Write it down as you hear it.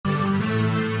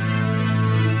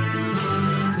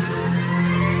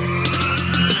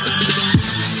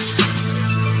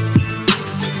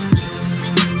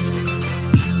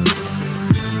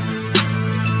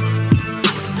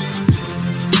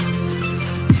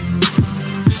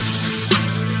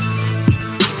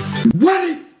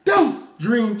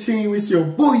Dream Team? It's your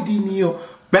boy D.Neal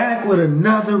back with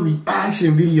another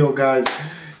reaction video, guys.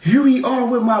 Here we are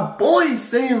with my boy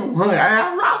Sam Hunt.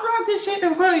 I rock this shit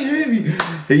in front of you.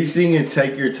 He's singing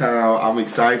Take Your Time. I'm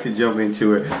excited to jump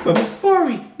into it. But before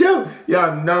we do,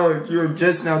 y'all know if you're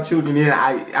just now tuning in,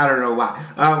 I don't know why.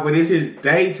 But it is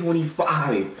day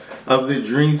 25 of the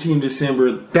Dream Team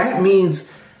December. That means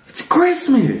it's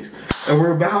Christmas. And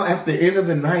we're about at the end of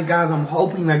the night, guys. I'm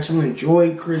hoping that you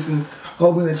enjoyed Christmas.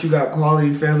 Hoping that you got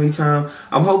quality family time.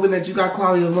 I'm hoping that you got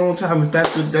quality alone time if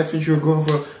that's what you're going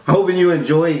for. I'm hoping you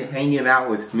enjoy hanging out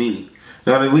with me.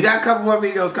 Now, we got a couple more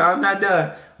videos, cause I'm not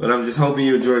done. But I'm just hoping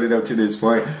you enjoyed it up to this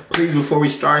point. Please, before we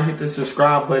start, hit the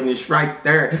subscribe button. It's right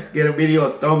there. Get a video a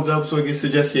thumbs up so it gets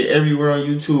suggested everywhere on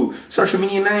YouTube. Social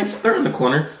media names, they're in the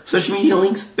corner. Social media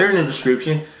links, they're in the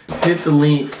description. Hit the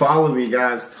link. Follow me,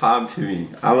 guys. Talk to me.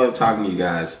 I love talking to you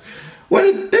guys. What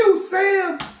it do,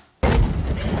 Sam?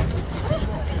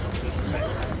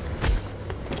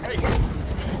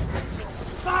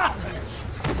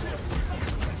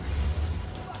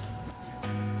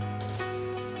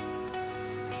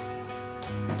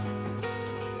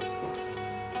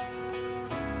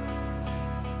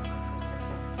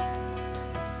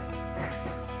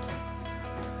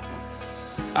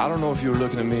 I don't know if you were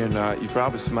looking at me or not. You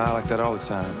probably smile like that all the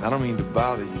time. I don't mean to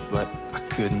bother you, but I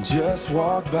couldn't just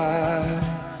walk by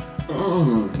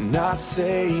and not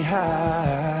say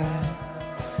hi.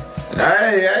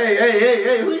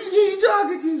 Hey, who you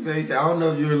talking to? So he said, I don't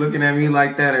know if you were looking at me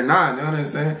like that or not, you know what I'm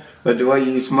saying? But the way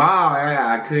you smile,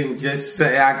 I couldn't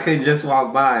just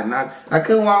walk by. I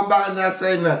couldn't walk by and not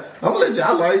say nothing. I'm gonna let you,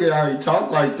 I like it how you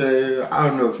talk like that. I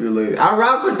don't know if you're looking. I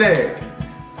rock with that.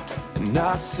 And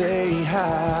not say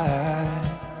hi.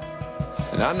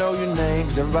 And I know your name,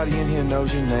 'cause everybody in here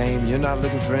knows your name. You're not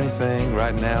looking for anything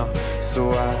right now,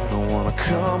 so I don't wanna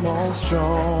come on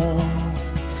strong.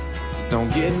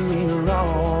 Don't get me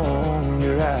wrong,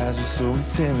 your eyes are so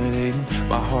intimidating.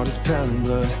 My heart is pounding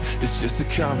blood, it's just a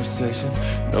conversation.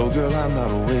 No girl, I'm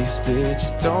not wasted. You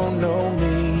don't know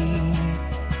me,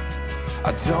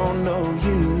 I don't know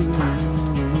you,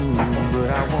 but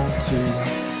I want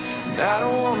to. I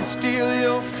don't wanna steal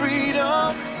your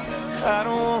freedom, I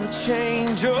don't wanna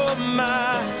change your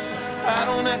mind, I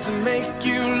don't have to make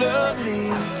you love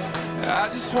me, I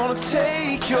just wanna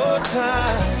take your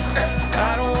time.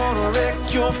 I don't wanna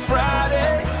wreck your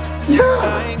Friday,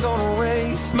 I ain't gonna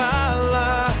waste my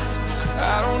life,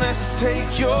 I don't have to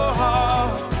take your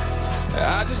heart,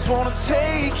 I just wanna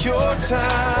take your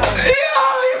time.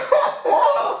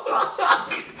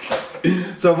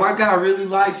 So my guy really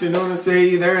likes you, know what I'm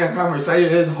saying? They're in a conversation,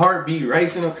 his heartbeat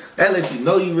racing him. That lets you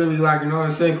know you really like, you know what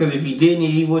I'm saying? Because if he didn't,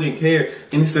 he wouldn't care.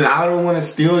 And he said, I don't want to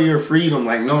steal your freedom.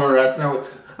 Like, no, that's not what,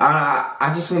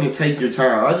 I just want to take your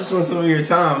time. I just want some of your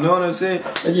time, know what I'm saying?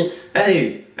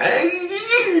 Hey,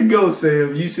 you can go,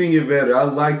 Sam. You sing it better. I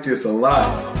like this a lot.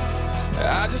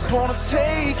 I just want to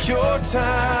take your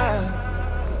time.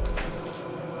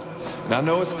 And I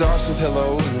know it starts with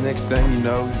hello, and the next thing you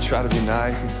know, you try to be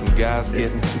nice, and some guy's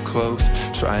getting too close,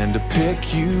 trying to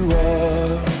pick you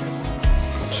up,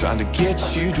 trying to get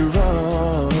you to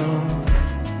run.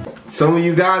 Some of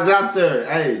you guys out there,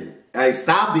 hey,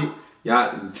 stop it.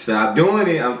 Y'all, stop doing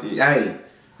it.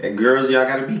 And girls, y'all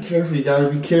gotta be careful. You gotta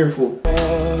be careful.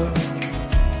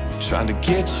 Trying to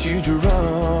get you to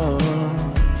run.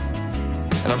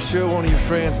 And I'm sure one of your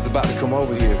friends is about to come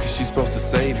over here, because she's supposed to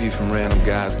save you from random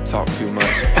guys that talk too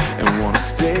much and want to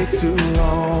stay too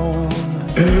long.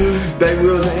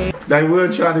 They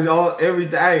will try this all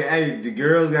everything. Hey, the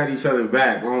girls got each other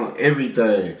back on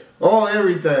everything. On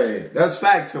everything. That's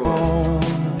factual.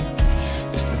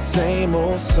 It's the same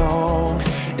old song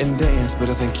and dance, but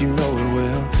I think you know it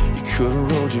well. You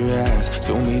could've rolled your eyes,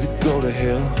 told me to go to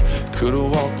hell, could've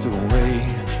walked away,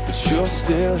 but you're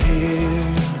still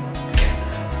here.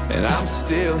 And I'm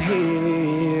still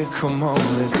here, come on,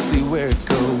 let's see where it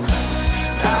goes.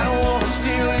 I don't wanna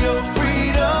steal your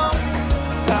freedom,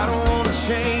 I don't wanna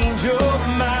change your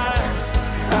mind,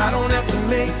 I don't have to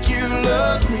make you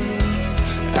love me,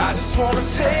 I just wanna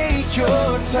take your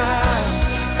time.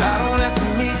 I don't have to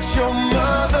meet your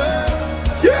mother,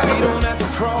 we don't have to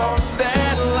cross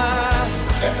that line,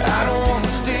 I don't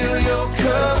wanna steal your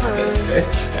covers,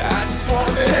 I just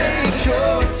wanna take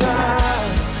your time.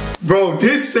 Bro,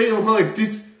 this Sam Hunt,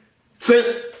 this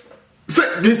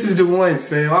is the one,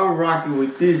 Sam. I'm rocking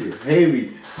with this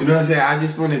heavy. You know what I'm saying? I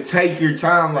just want to take your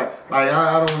time. Like I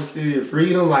don't want to steal your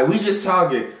freedom. Like, we just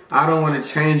talking. I don't want to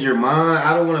change your mind.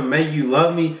 I don't want to make you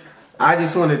love me. I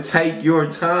just want to take your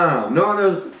time. Know what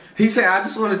I'm saying? He said, I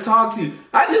just want to talk to you.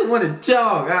 I just want to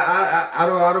talk. I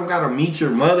don't gotta meet your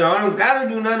mother. I don't gotta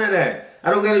do none of that. I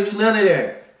don't gotta do none of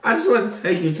that. I just want to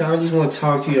take your time. I just want to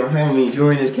talk to you. I'm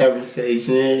enjoying this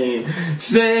conversation.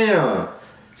 Sam.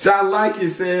 So I like it,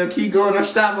 Sam. Keep going. Don't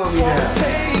stop on me now.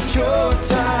 Take your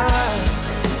time.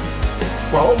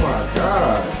 Oh my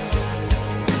God.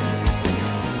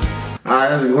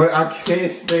 I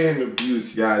can't stand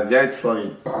abuse, guys. That's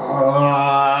like,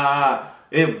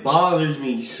 it bothers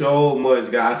me so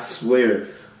much, guys. I swear.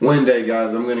 One day,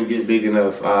 guys, I'm gonna get big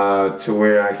enough to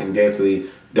where I can definitely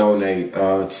donate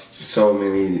so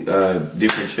many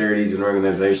different charities and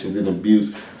organizations, and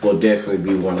abuse will definitely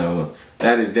be one of them.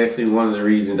 That is definitely one of the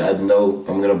reasons I know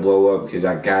I'm gonna blow up, because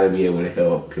I gotta be able to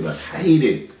help, because I hate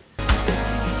it.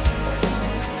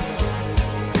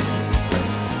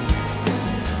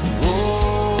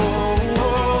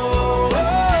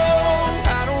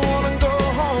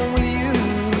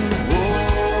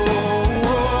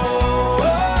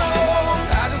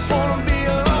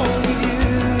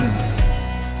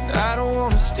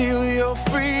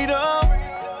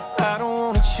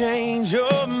 Change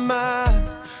your mind.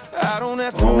 I don't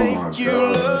have to make you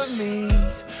love me.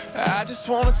 I just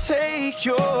wanna take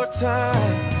your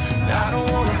time. I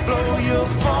don't wanna blow your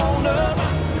phone up.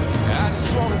 I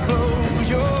just wanna blow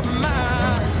your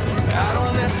mind. I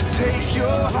don't have to take your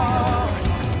heart.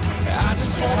 I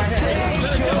just wanna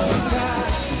take your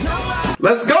time.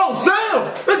 Let's go,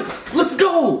 Sam! Let's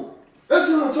go! That's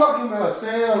what I'm talking about,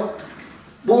 Sam.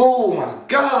 Oh my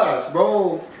gosh,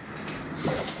 bro.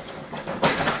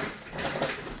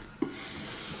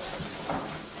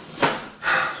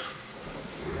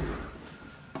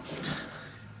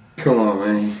 Come on,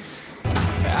 man.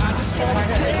 I just wanna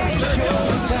take your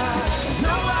time. No,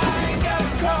 I ain't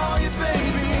gotta call you,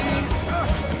 baby.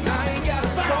 I ain't gotta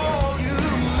call you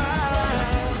mine.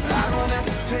 I don't have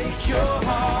to take your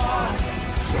heart.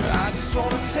 I just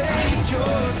wanna take your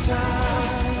time.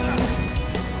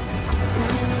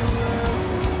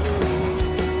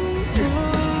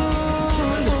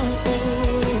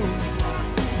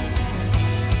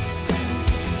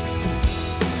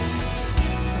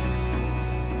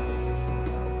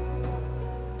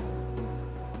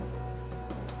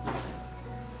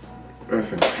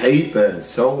 I hate that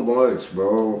so much,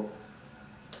 bro.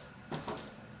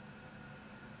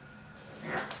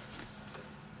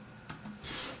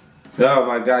 Oh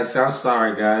my gosh, I'm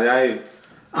sorry, guys.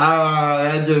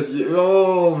 I just,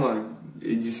 oh my,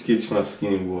 it just gets my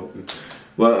skin warping.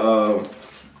 But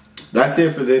that's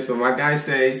it for this one. My guy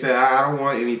said, he said, I don't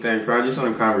want anything, I just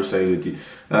want to conversate with you.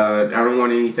 I don't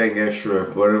want anything extra.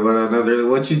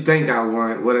 What you think I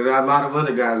want? What a lot of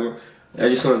other guys want. I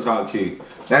just want to talk to you.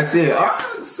 That's it.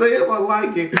 Say it, I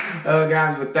like it,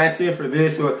 guys. But that's it for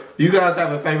this one. If you guys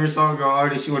have a favorite song or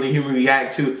artist you want to hear me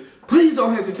react to, please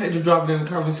don't hesitate to drop it in the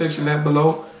comment section down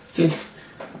below. It's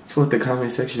what the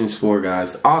comment section is for,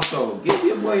 guys. Also, give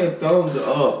your boy a thumbs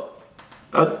up.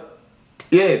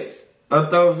 Yes, a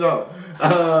thumbs up.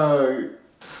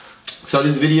 So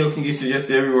this video can get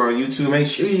suggested everywhere on YouTube. Make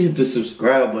sure you hit the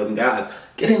subscribe button, guys.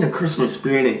 Get in the Christmas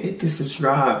spirit and hit the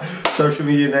subscribe. Social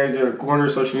media names are in the corner.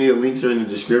 Social media links are in the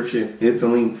description. Hit the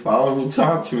link. Follow me.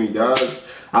 Talk to me, guys.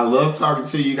 I love talking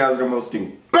to you. You guys are the most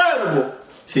incredible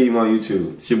team on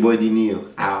YouTube. It's your boy D.Neal.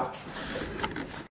 Out.